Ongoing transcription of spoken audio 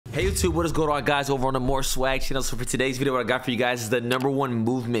Hey YouTube, what is going on, guys, over on the More Swag channel? So for today's video, what I got for you guys is the #1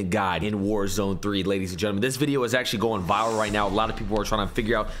 movement guide in Warzone 3, ladies and gentlemen. This video is actually going viral right now. A lot of people are trying to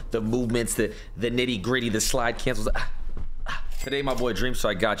figure out the movements, the nitty gritty, the slide cancels. Today, my boy Dream, so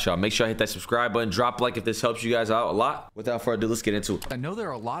I got y'all. Make sure I hit that subscribe button, drop a like if this helps you guys out a lot. Without further ado, let's get into it. I know there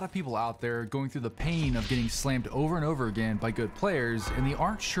are a lot of people out there going through the pain of getting slammed over and over again by good players, and they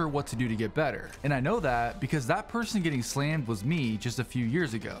aren't sure what to do to get better. And I know that because that person getting slammed was me just a few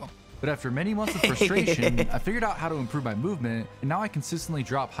years ago. But after many months of frustration, I figured out how to improve my movement, and now I consistently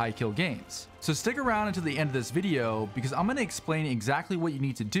drop high kill games. So stick around until the end of this video, because I'm going to explain exactly what you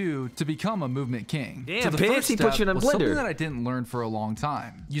need to do to become a movement king. Damn, so the first step put you in a was blender. something that I didn't learn for a long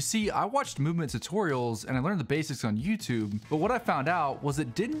time. You see, I watched movement tutorials and I learned the basics on YouTube, but what I found out was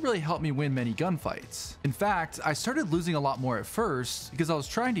it didn't really help me win many gunfights. In fact, I started losing a lot more at first because I was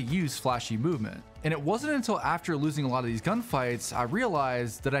trying to use flashy movement. And it wasn't until after losing a lot of these gunfights, I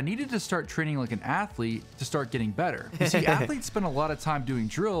realized that I needed to start training like an athlete to start getting better. You see, athletes spend a lot of time doing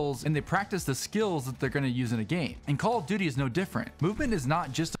drills and they practice the skills that they're going to use in a game. And Call of Duty is no different. Movement is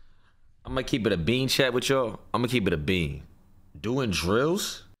not just I'm gonna keep it a bean chat with y'all. I'm gonna keep it a bean. Doing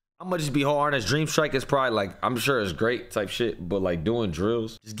drills? I'm gonna just be hard as Dream Strike is probably like, I'm sure it's great type shit, but like doing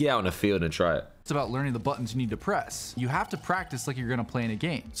drills, just get out in the field and try it. It's about learning the buttons you need to press. You have to practice like you're going to play in a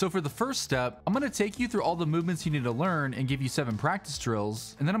game. So for the first step, I'm going to take you through all the movements you need to learn and give you 7 practice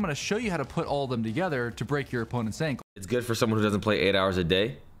drills, and then I'm going to show you how to put all of them together to break your opponent's ankle. It's good for someone who doesn't play 8 hours a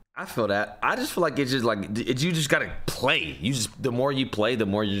day. I feel that. I just feel like it's just like, you just gotta play. The more you play, the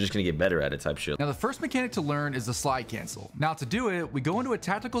more you're just gonna get better at it type shit. Now the first mechanic to learn is the slide cancel. Now to do it, we go into a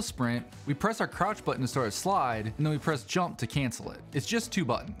tactical sprint, we press our crouch button to start a slide, and then we press jump to cancel it. It's just 2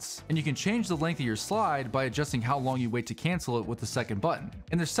 buttons. And you can change the length of your slide by adjusting how long you wait to cancel it with the second button.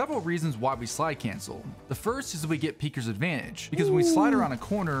 And there's several reasons why we slide cancel. The first is that we get peeker's advantage, because when we slide around a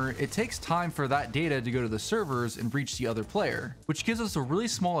corner, it takes time for that data to go to the servers and reach the other player, which gives us a really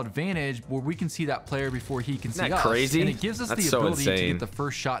small advantage where we can see that player before he can see us. Crazy? And it gives us the ability to get the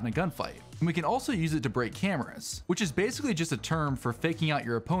first shot in a gunfight. And we can also use it to break cameras, which is basically just a term for faking out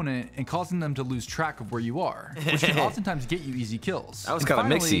your opponent and causing them to lose track of where you are, which can oftentimes get you easy kills. That was kind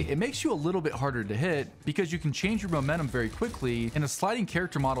of mixy. It makes you a little bit harder to hit because you can change your momentum very quickly, and a sliding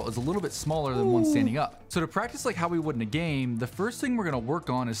character model is a little bit smaller than one standing up. So to practice like how we would in a game, the first thing we're going to work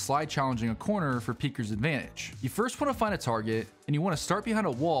on is slide challenging a corner for peeker's advantage. You first want to find a target, and you want to start behind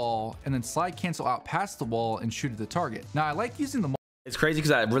a wall and then slide cancel out past the wall and shoot at the target. Now I like using the It's crazy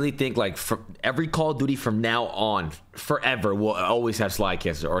because I really think like for every Call of Duty from now on forever will always have slide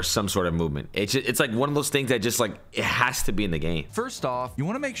cancel or some sort of movement. It's like one of those things that just like it has to be in the game. First off, you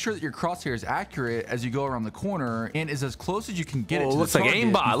want to make sure that your crosshair is accurate as you go around the corner and is as close as you can get it to looks the like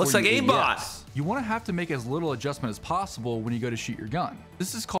target. aimbot. Looks like aimbot. ADS. You want to have to make as little adjustment as possible when you go to shoot your gun.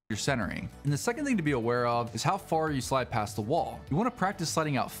 This is called your centering. And the second thing to be aware of is how far you slide past the wall. You want to practice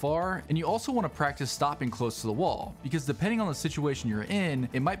sliding out far, and you also want to practice stopping close to the wall, because depending on the situation you're in,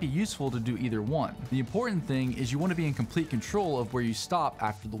 it might be useful to do either one. The important thing is you want to be in complete control of where you stop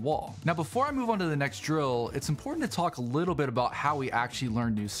after the wall. Now before I move on to the next drill, it's important to talk a little bit about how we actually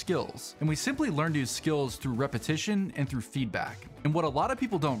learn new skills. And we simply learn new skills through repetition and through feedback. And what a lot of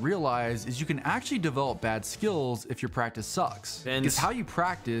people don't realize is you can actually develop bad skills if your practice sucks. Because how you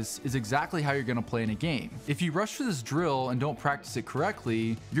practice is exactly how you're going to play in a game. If you rush through this drill and don't practice it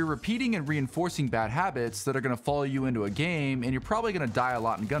correctly, you're repeating and reinforcing bad habits that are going to follow you into a game, and you're probably going to die a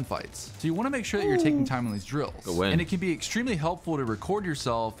lot in gunfights. So you want to make sure that you're taking time on these drills. And it can be extremely helpful to record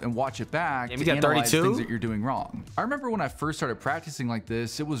yourself and watch it back to analyze things that you're doing wrong. I remember when I first started practicing like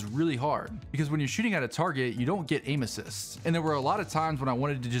this, it was really hard, because when you're shooting at a target, you don't get aim assists. And there were a lot of times when I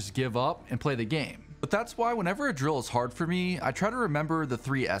wanted to just give up and play the game. But that's why whenever a drill is hard for me, I try to remember the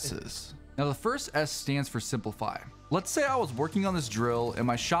 3 S's. Now the first S stands for simplify. Let's say I was working on this drill and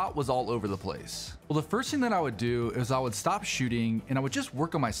my shot was all over the place. Well, the first thing that I would do is I would stop shooting and I would just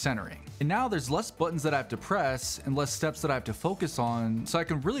work on my centering. And now there's less buttons that I have to press and less steps that I have to focus on, so I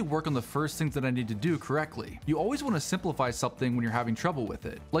can really work on the first things that I need to do correctly. You always want to simplify something when you're having trouble with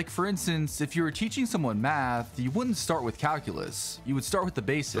it. Like for instance, if you were teaching someone math, you wouldn't start with calculus. You would start with the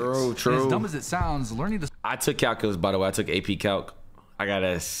basics. True. And as dumb as it sounds, learning to... I took calculus, by the way. I took AP Calc. I got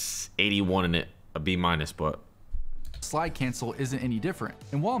a 81 in it, a B-, but slide cancel isn't any different.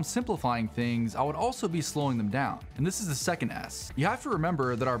 And while I'm simplifying things, I would also be slowing them down. And this is the second S. You have to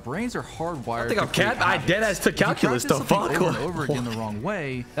remember that our brains are hardwired. I deadass took calculus the fuck over and over again the wrong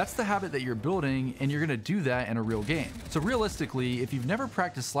way. That's the habit that you're building, and you're gonna do that in a real game. So realistically, if you've never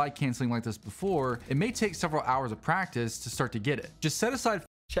practiced slide canceling like this before, it may take several hours of practice to start to get it. Just set aside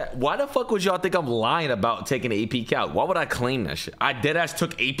Chat, why the fuck would y'all think I'm lying about taking AP Calc? Why would I claim that shit? I deadass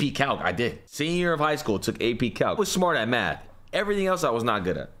took AP Calc. I did. Senior year of high school, took AP Calc. I was smart at math. Everything else I was not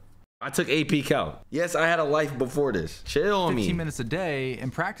good at. I took AP Calc. Yes, I had a life before this. Chill on me. 15 minutes a day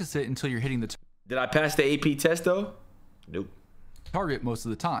and practice it until you're hitting the Did I pass the AP test though? Nope. target most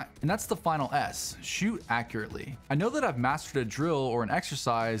of the time. And that's the final S, shoot accurately. I know that I've mastered a drill or an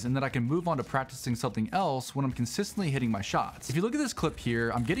exercise and that I can move on to practicing something else when I'm consistently hitting my shots. If you look at this clip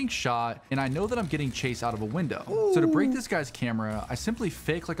here, I'm getting shot and I know that I'm getting chased out of a window. Ooh. So to break this guy's camera, I simply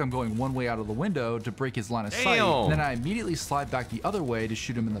fake like I'm going one way out of the window to break his line of sight, and then I immediately slide back the other way to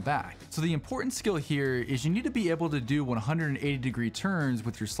shoot him in the back. So the important skill here is you need to be able to do 180-degree turns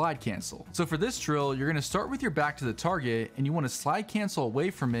with your slide cancel. So for this drill, you're going to start with your back to the target and you want to slide cancel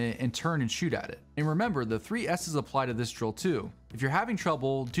away from it and turn and shoot at it. And remember, the 3 S's apply to this drill too. If you're having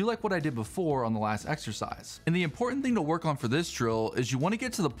trouble, do like what I did before on the last exercise. And the important thing to work on for this drill is you want to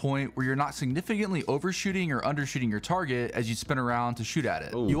get to the point where you're not significantly overshooting or undershooting your target as you spin around to shoot at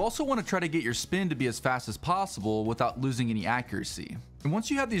it. Ooh. You also want to try to get your spin to be as fast as possible without losing any accuracy. And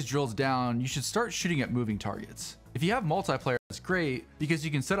once you have these drills down, you should start shooting at moving targets. If you have multiplayer, that's great because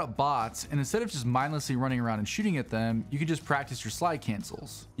you can set up bots, and instead of just mindlessly running around and shooting at them, you can just practice your slide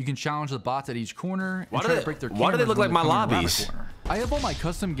cancels. You can challenge the bots at each corner and try to break their cameras. Why do they look like my lobbies? I have all my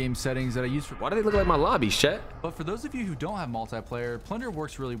custom game settings that I use for. Why do they look like my lobbies, chat? But for those of you who don't have multiplayer, Plunder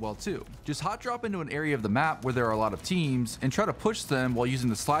works really well too. Just hot drop into an area of the map where there are a lot of teams and try to push them while using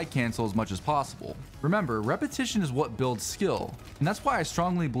the slide cancel as much as possible. Remember, repetition is what builds skill, and that's why I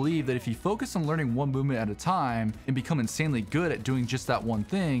strongly believe that if you focus on learning one movement at a time and become insanely good at doing just that one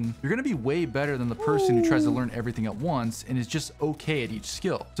thing, you're going to be way better than the person who tries to learn everything at once and is just okay at each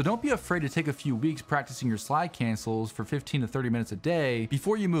skill. So don't be afraid to take a few weeks practicing your slide cancels for 15 to 30 minutes a day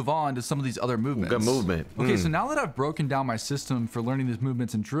before you move on to some of these other movements. Good movement. Okay, so now that I've broken down my system for learning these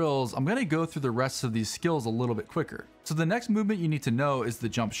movements and drills, I'm going to go through the rest of these skills a little bit quicker. So the next movement you need to know is the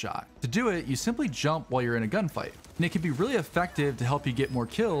jump shot. To do it, you simply jump while you're in a gunfight. And it can be really effective to help you get more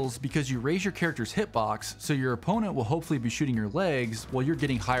kills because you raise your character's hitbox, so your opponent will hopefully be shooting your legs while you're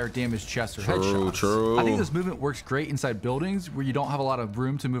getting higher damage chest or headshots. True. I think this movement works great inside buildings where you don't have a lot of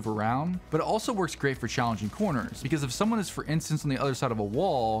room to move around, but it also works great for challenging corners because if someone is, for instance, on the other side of a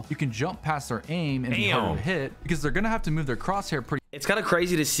wall, you can jump past their aim and be harder to hit because they're going to have to move their crosshair pretty. It's kind of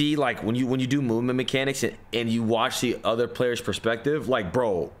crazy to see, like, when you do movement mechanics and you watch the other player's perspective, like,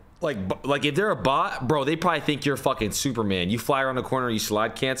 bro, like if they're a bot, bro, they probably think you're fucking Superman. You fly around the corner, you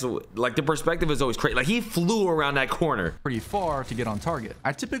slide cancel. Like, the perspective is always crazy. Like, he flew around that corner pretty far to get on target.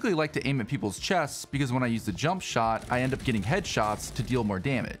 I typically like to aim at people's chests because when I use the jump shot, I end up getting headshots to deal more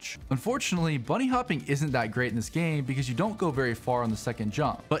damage. Unfortunately, bunny hopping isn't that great in this game because you don't go very far on the second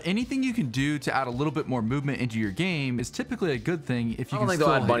jump. But anything you can do to add a little bit more movement into your game is typically a good thing if you can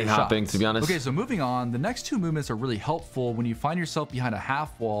still hit bunny hopping, to be honest. Okay, so moving on, the next 2 movements are really helpful when you find yourself behind a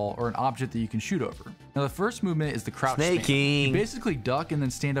half wall or an object that you can shoot over. Now the first movement is the crouch snaking. You basically duck and then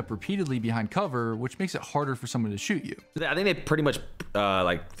stand up repeatedly behind cover, which makes it harder for someone to shoot you. I think they pretty much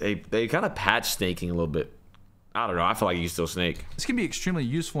like they kind of patch snaking a little bit. I don't know. I feel like you can still snake. This can be extremely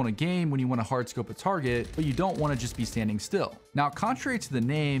useful in a game when you want to hard scope a target, but you don't want to just be standing still. Now, contrary to the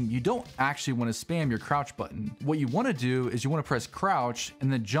name, you don't actually want to spam your crouch button. What you want to do is you want to press crouch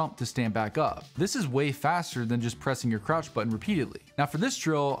and then jump to stand back up. This is way faster than just pressing your crouch button repeatedly. Now for this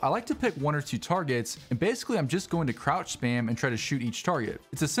drill, I like to pick 1 or 2 targets, and basically I'm just going to crouch spam and try to shoot each target.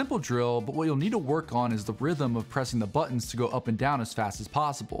 It's a simple drill, but what you'll need to work on is the rhythm of pressing the buttons to go up and down as fast as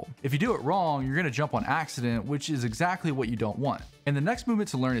possible. If you do it wrong, you're going to jump on accident, which is exactly what you don't want. And the next movement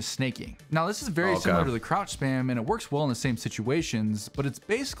to learn is snaking. Now this is very similar to the crouch spam and it works well in the same situations, but it's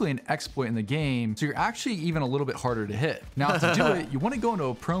basically an exploit in the game, so you're actually even a little bit harder to hit. Now to do it, you want to go into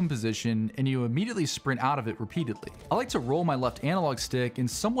a prone position and you immediately sprint out of it repeatedly. I like to roll my left analog stick in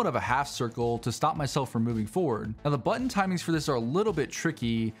somewhat of a half circle to stop myself from moving forward. Now the button timings for this are a little bit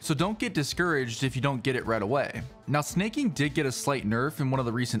tricky, so don't get discouraged if you don't get it right away. Now snaking did get a slight nerf in one of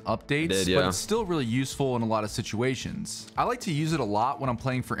the recent updates, but it's still really useful in a lot of situations. I like to use it a lot when I'm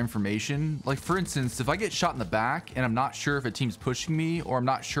playing for information. Like for instance, if I get shot in the back and I'm not sure if a team's pushing me or I'm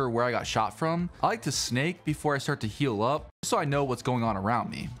not sure where I got shot from, I like to snake before I start to heal up so I know what's going on around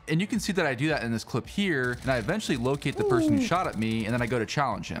me. And you can see that I do that in this clip here, and I eventually locate the person who shot at me and then I go to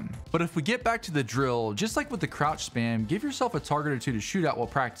challenge him. But if we get back to the drill, just like with the crouch spam, give yourself a target or 2 to shoot at while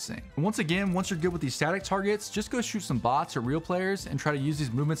practicing. And once again, once you're good with these static targets, just go shoot some bots or real players and try to use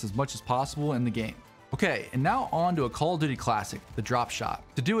these movements as much as possible in the game. Okay, and now on to a Call of Duty classic, the drop shot.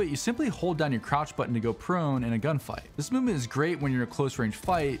 To do it, you simply hold down your crouch button to go prone in a gunfight. This movement is great when you're in a close range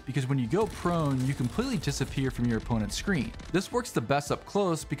fight because when you go prone, you completely disappear from your opponent's screen. This works the best up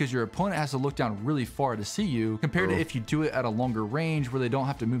close because your opponent has to look down really far to see you, compared to if you do it at a longer range where they don't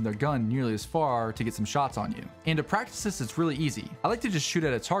have to move their gun nearly as far to get some shots on you. And to practice this, it's really easy. I like to just shoot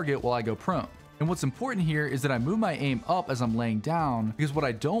at a target while I go prone. And what's important here is that I move my aim up as I'm laying down, because what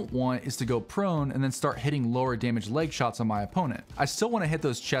I don't want is to go prone and then start hitting lower damage leg shots on my opponent. I still want to hit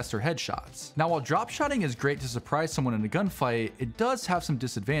those chest or head shots. Now, while drop shotting is great to surprise someone in a gunfight, it does have some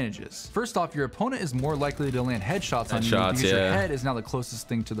disadvantages. First off, your opponent is more likely to land headshots on you because your head is now the closest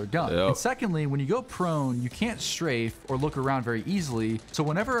thing to their gun. And secondly, when you go prone, you can't strafe or look around very easily. So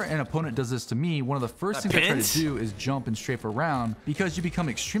whenever an opponent does this to me, one of the first things I try to do is jump and strafe around, because you become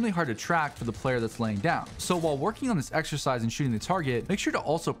extremely hard to track for the player that's laying down. So while working on this exercise and shooting the target, make sure to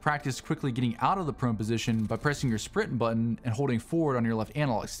also practice quickly getting out of the prone position by pressing your sprint button and holding forward on your left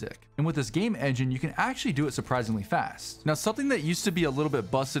analog stick. And with this game engine, you can actually do it surprisingly fast. Now, something that used to be a little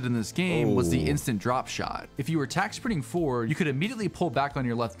bit busted in this game was the instant drop shot. If you were tack sprinting forward, you could immediately pull back on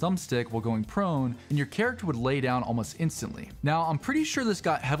your left thumbstick while going prone, and your character would lay down almost instantly. Now, I'm pretty sure this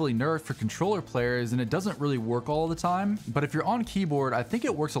got heavily nerfed for controller players, and it doesn't really work all the time, but if you're on keyboard, I think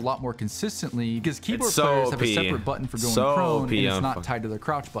it works a lot more consistently because keyboard players have a separate button for going prone, and it's not tied to their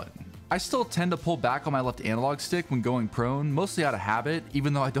crouch button. I still tend to pull back on my left analog stick when going prone, mostly out of habit,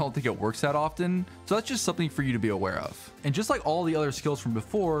 even though I don't think it works that often. So that's just something for you to be aware of. And just like all the other skills from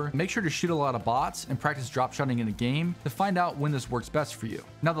before, make sure to shoot a lot of bots and practice drop shotting in a game to find out when this works best for you.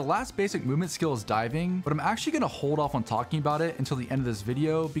 Now, the last basic movement skill is diving, but I'm actually going to hold off on talking about it until the end of this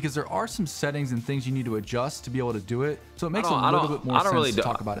video because there are some settings and things you need to adjust to be able to do it. So it makes a little bit more sense to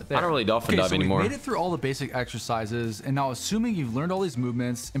talk about it there. I don't really dolphin dive anymore. We made it through all the basic exercises, and now assuming you've learned all these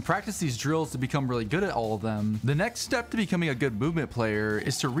movements and practiced these drills to become really good at all of them, the next step to becoming a good movement player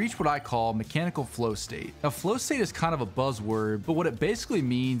is to reach what I call mechanical flow state. Now, flow state is kind of a buzzword, but what it basically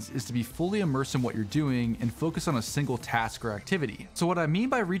means is to be fully immersed in what you're doing and focus on a single task or activity. So what I mean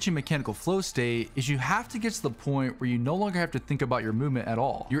by reaching mechanical flow state is you have to get to the point where you no longer have to think about your movement at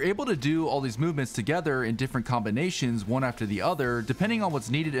all. You're able to do all these movements together in different combinations, one after the other, depending on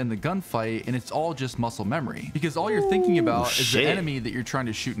what's needed in the gunfight, and it's all just muscle memory because all you're thinking about is the enemy that you're trying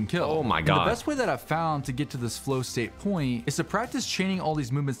to shoot and kill. Oh my god. And the best way that I've found to get to this flow state point is to practice chaining all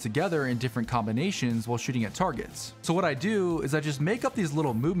these movements together in different combinations while shooting at targets. So what I do is I just make up these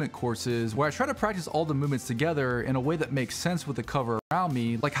little movement courses where I try to practice all the movements together in a way that makes sense with the cover around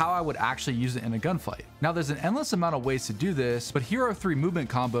me, like how I would actually use it in a gunfight. Now, there's an endless amount of ways to do this, but here are 3 movement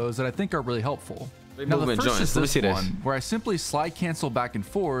combos that I think are really helpful. Now, the first is this one, where I simply slide cancel back and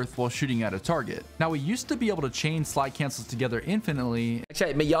forth while shooting at a target. Now, we used to be able to chain slide cancels together infinitely.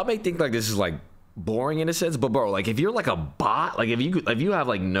 Actually, y'all may think like this is like boring in a sense, but bro, like if you're like a bot, like if you have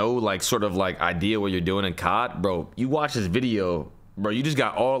like no like sort of like idea what you're doing in COD, bro, you watch this video, bro, you just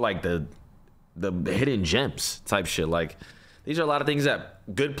got all like the hidden gems type shit. Like these are a lot of things that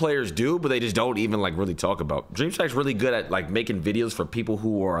good players do, but they just don't even like really talk about. DreamStack's really good at like making videos for people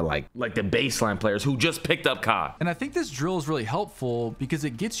who are like the baseline players who just picked up COD. And I think this drill is really helpful because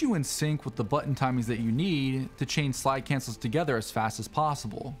it gets you in sync with the button timings that you need to chain slide cancels together as fast as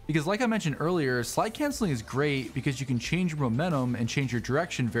possible. Because like I mentioned earlier, slide canceling is great because you can change your momentum and change your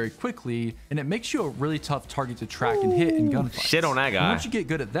direction very quickly, and it makes you a really tough target to track and hit in gunfights. Shit on that guy. And once you get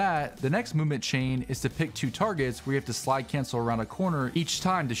good at that, the next movement chain is to pick 2 targets where you have to slide cancel around a corner each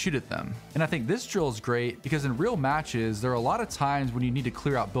time to shoot at them. And I think this drill is great because in real matches, there are a lot of times when you need to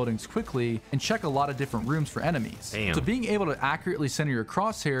clear out buildings quickly and check a lot of different rooms for enemies. Damn. So being able to accurately center your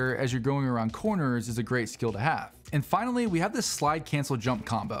crosshair as you're going around corners is a great skill to have. And finally, we have this slide cancel jump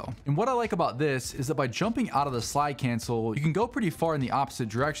combo. And what I like about this is that by jumping out of the slide cancel, you can go pretty far in the opposite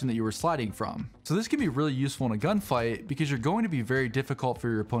direction that you were sliding from. So this can be really useful in a gunfight because you're going to be very difficult for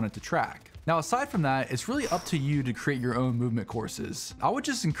your opponent to track. Now, aside from that, it's really up to you to create your own movement courses. I would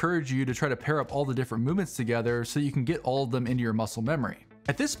just encourage you to try to pair up all the different movements together so you can get all of them into your muscle memory.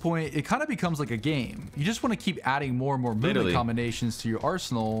 At this point, it kind of becomes like a game. You just want to keep adding more and more movement combinations to your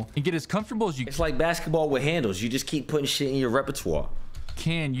arsenal and get as comfortable as you can. It's like basketball with handles. You just keep putting shit in your repertoire.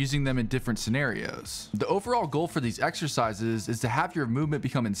 Using them in different scenarios. The overall goal for these exercises is to have your movement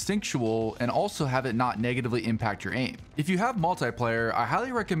become instinctual and also have it not negatively impact your aim. If you have multiplayer, I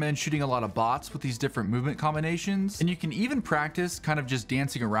highly recommend shooting a lot of bots with these different movement combinations, and you can even practice kind of just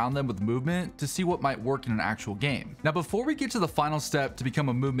dancing around them with movement to see what might work in an actual game. Now, before we get to the final step to become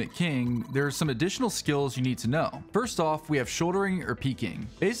a movement king, there are some additional skills you need to know. First off, we have shouldering or peeking.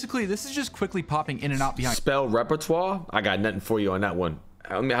 Basically, this is just quickly popping in and out behind. Spell repertoire? I got nothing for you on that one.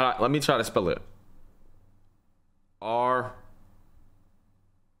 Let me try to spell it. R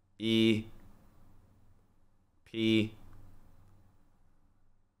E P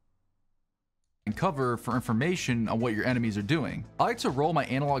and cover for information on what your enemies are doing. I like to roll my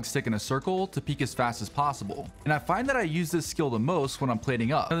analog stick in a circle to peek as fast as possible, and I find that I use this skill the most when I'm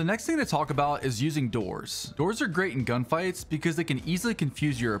plating up. Now the next thing to talk about is using doors. Doors are great in gunfights because they can easily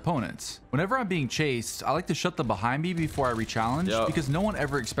confuse your opponents. Whenever I'm being chased, I like to shut them behind me before I re-challenge because no one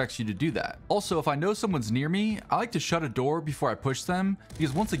ever expects you to do that. Also, if I know someone's near me, I like to shut a door before I push them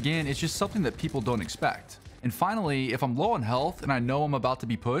because once again, it's just something that people don't expect. And finally, if I'm low on health and I know I'm about to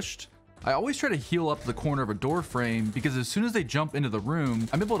be pushed, I always try to heal up the corner of a door frame because as soon as they jump into the room,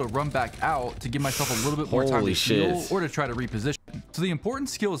 I'm able to run back out to give myself a little bit more time to heal or to try to reposition. So the important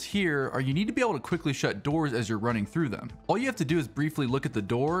skills here are you need to be able to quickly shut doors as you're running through them. All you have to do is briefly look at the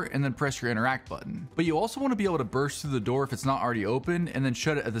door and then press your interact button. But you also want to be able to burst through the door if it's not already open and then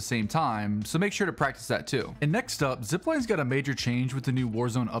shut it at the same time, so make sure to practice that too. And next up, ziplines got a major change with the new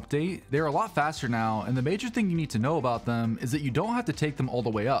Warzone update. They're a lot faster now, and the major thing you need to know about them is that you don't have to take them all the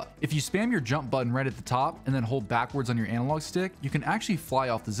way up. If you spam your jump button right at the top and then hold backwards on your analog stick, you can actually fly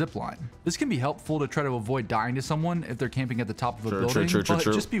off the zipline. This can be helpful to try to avoid dying to someone if they're camping at the top of a building, but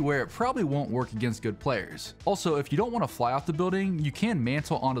just beware, it probably won't work against good players. Also, if you don't want to fly off the building, you can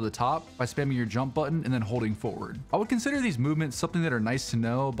mantle onto the top by spamming your jump button and then holding forward. I would consider these movements something that are nice to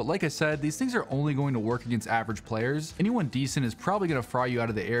know, but like I said, these things are only going to work against average players. Anyone decent is probably going to fry you out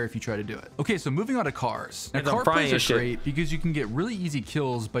of the air if you try to do it. Okay, so moving on to cars. Now, car plays are great because you can get really easy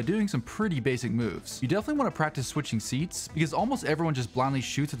kills by doing some pretty basic moves. You definitely want to practice switching seats because almost everyone just blindly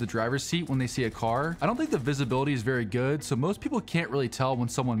shoots at the driver's seat when they see a car. I don't think the visibility is very good, so most people can't really tell when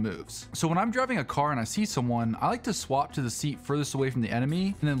someone moves. So when I'm driving a car and I see someone, I like to swap to the seat furthest away from the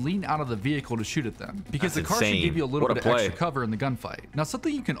enemy and then lean out of the vehicle to shoot at them because the car should give you a little bit of extra cover in the gunfight. Now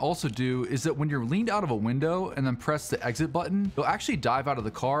something you can also do is that when you're leaned out of a window and then press the exit button, you'll actually dive out of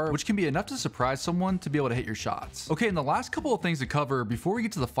the car, which can be enough to surprise someone to be able to hit your shots. Okay, and the last couple of things to cover before we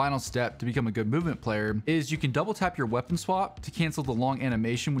get to the final step to become a good movement player is you can double tap your weapon swap to cancel the long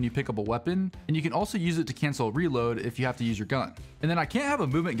animation when you pick up a weapon, and you can also use it to cancel a reload if you have to use your gun. And then I can't have a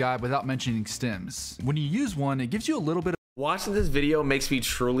movement guide without mentioning stims. When you use one, it gives you a little bit of... Watching this video makes me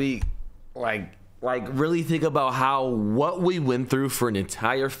truly like really think about what we went through for an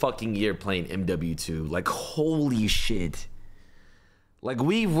entire fucking year playing MW2. Like, holy shit. Like,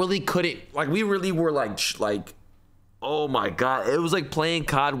 we really couldn't, like, we really were like, oh my God. It was like playing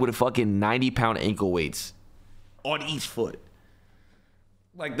COD with a fucking 90-pound ankle weights on each foot.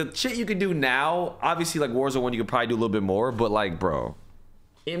 Like, the shit you can do now, obviously, like Warzone 1, you could probably do a little bit more, but like, bro,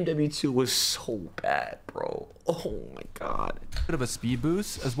 MW2 was so bad, bro. Oh my God. Bit of a speed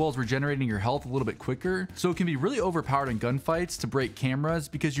boost, as well as regenerating your health a little bit quicker, so it can be really overpowered in gunfights to break cameras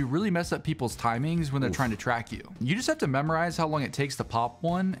because you really mess up people's timings when they're trying to track you. You just have to memorize how long it takes to pop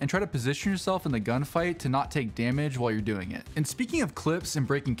one and try to position yourself in the gunfight to not take damage while you're doing it. And speaking of clips and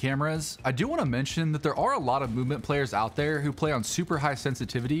breaking cameras, I do want to mention that there are a lot of movement players out there who play on super high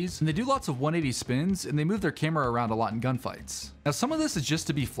sensitivities, and they do lots of 180 spins and they move their camera around a lot in gunfights. Now some of this is just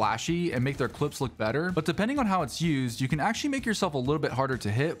to be flashy and make their clips look better, but depending on how it's used, you can actually make yourself a little bit harder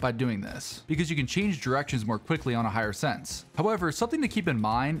to hit by doing this, because you can change directions more quickly on a higher sense. However, something to keep in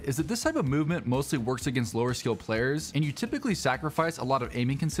mind is that this type of movement mostly works against lower skill players, and you typically sacrifice a lot of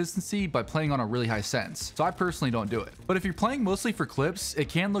aiming consistency by playing on a really high sense, so I personally don't do it. But if you're playing mostly for clips, it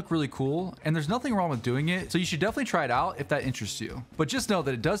can look really cool, and there's nothing wrong with doing it, so you should definitely try it out if that interests you. But just know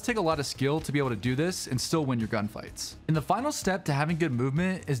that it does take a lot of skill to be able to do this and still win your gunfights. And the final step to having good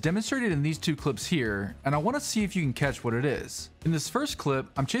movement is demonstrated in these two clips here, and I want to see if you can catch what it is. In this first clip,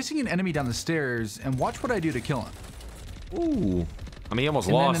 I'm chasing an enemy down the stairs, and watch what I do to kill him. Ooh. I mean, he almost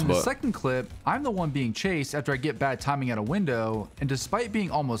and lost, then in the second clip, I'm the one being chased after I get bad timing at a window, and despite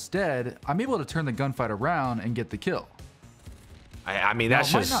being almost dead, I'm able to turn the gunfight around and get the kill. I mean,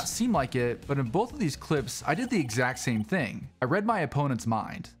 that's now, it might not seem like it, but in both of these clips, I did the exact same thing. I read my opponent's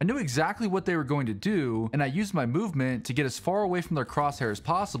mind. I knew exactly what they were going to do, and I used my movement to get as far away from their crosshair as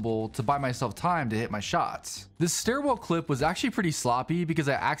possible to buy myself time to hit my shots. This stairwell clip was actually pretty sloppy because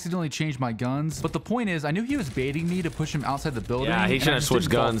I accidentally changed my guns, but the point is, I knew he was baiting me to push him outside the building. Yeah, he shouldn't have switched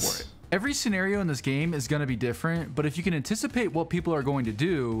guns. Every scenario in this game is going to be different, but if you can anticipate what people are going to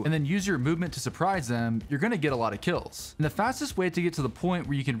do and then use your movement to surprise them, you're going to get a lot of kills. And the fastest way to get to the point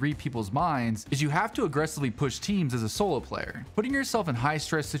where you can read people's minds is you have to aggressively push teams as a solo player. Putting yourself in high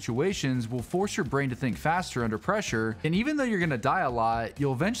stress situations will force your brain to think faster under pressure, and even though you're going to die a lot,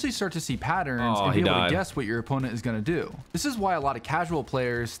 you'll eventually start to see patterns and be able to guess what your opponent is going to do. This is why a lot of casual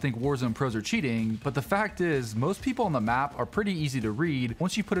players think Warzone pros are cheating, but the fact is most people on the map are pretty easy to read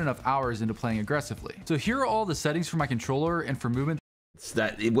once you put enough hours hours into playing aggressively. So here are all the settings for my controller and for movement.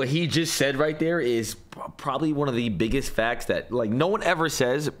 That what he just said right there is probably one of the biggest facts that like no one ever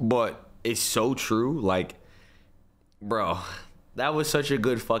says, but it's so true. Like, bro, that was such a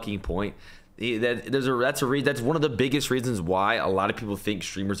good fucking point. That's one of the biggest reasons why a lot of people think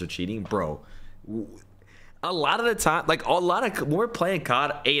streamers are cheating, bro. A lot of the time, like when we're playing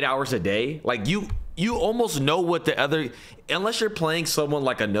COD 8 hours a day, like you almost know what the other, unless you're playing someone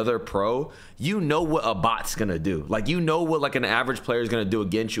like another pro, you know what a bot's gonna do. Like you know what like an average player is gonna do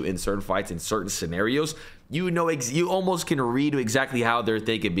against you in certain fights, in certain scenarios. You know, you almost can read exactly how they're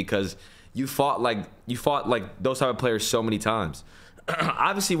thinking because you fought like those type of players so many times.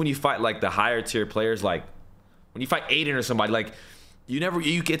 Obviously, when you fight like the higher tier players, like when you fight Aiden or somebody, like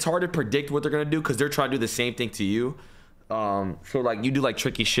it's hard to predict what they're gonna do because they're trying to do the same thing to you. So like you do like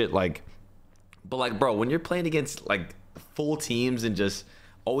tricky shit like. But like, bro, when you're playing against like full teams and just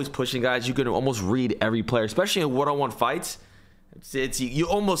always pushing guys, you can almost read every player, especially in one-on-one fights. You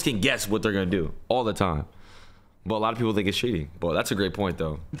almost can guess what they're gonna do all the time. But a lot of people think it's cheating. But that's a great point,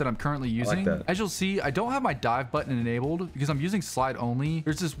 though. That I'm currently using. As you'll see, I don't have my dive button enabled because I'm using slide only.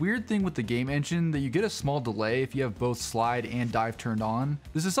 There's this weird thing with the game engine that you get a small delay if you have both slide and dive turned on.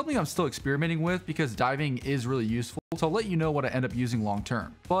 This is something I'm still experimenting with because diving is really useful. So I'll let you know what I end up using long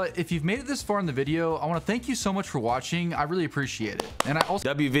term. But if you've made it this far in the video, I want to thank you so much for watching. I really appreciate it. And I also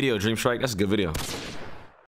W video, Dream Strike. That's a good video.